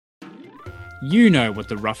You know what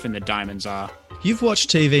the rough and the diamonds are. You've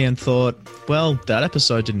watched TV and thought, well, that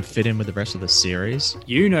episode didn't fit in with the rest of the series.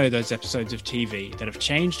 You know those episodes of TV that have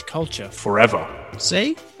changed culture forever.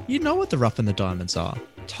 See? You know what the rough and the diamonds are.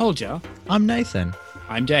 Told ya. I'm Nathan.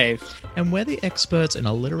 I'm Dave. And we're the experts in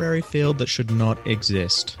a literary field that should not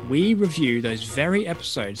exist. We review those very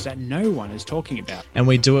episodes that no one is talking about. And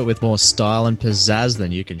we do it with more style and pizzazz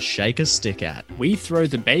than you can shake a stick at. We throw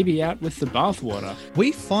the baby out with the bathwater.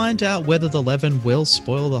 We find out whether the leaven will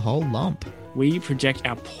spoil the whole lump. We project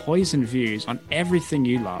our poisoned views on everything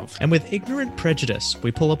you love. And with ignorant prejudice,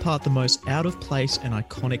 we pull apart the most out-of-place and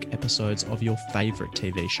iconic episodes of your favourite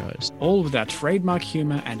TV shows. All with our trademark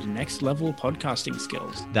humour and next-level podcasting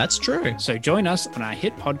skills. That's true. So join us on our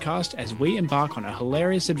hit podcast as we embark on a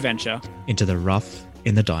hilarious adventure into the rough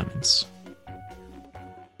in the diamonds.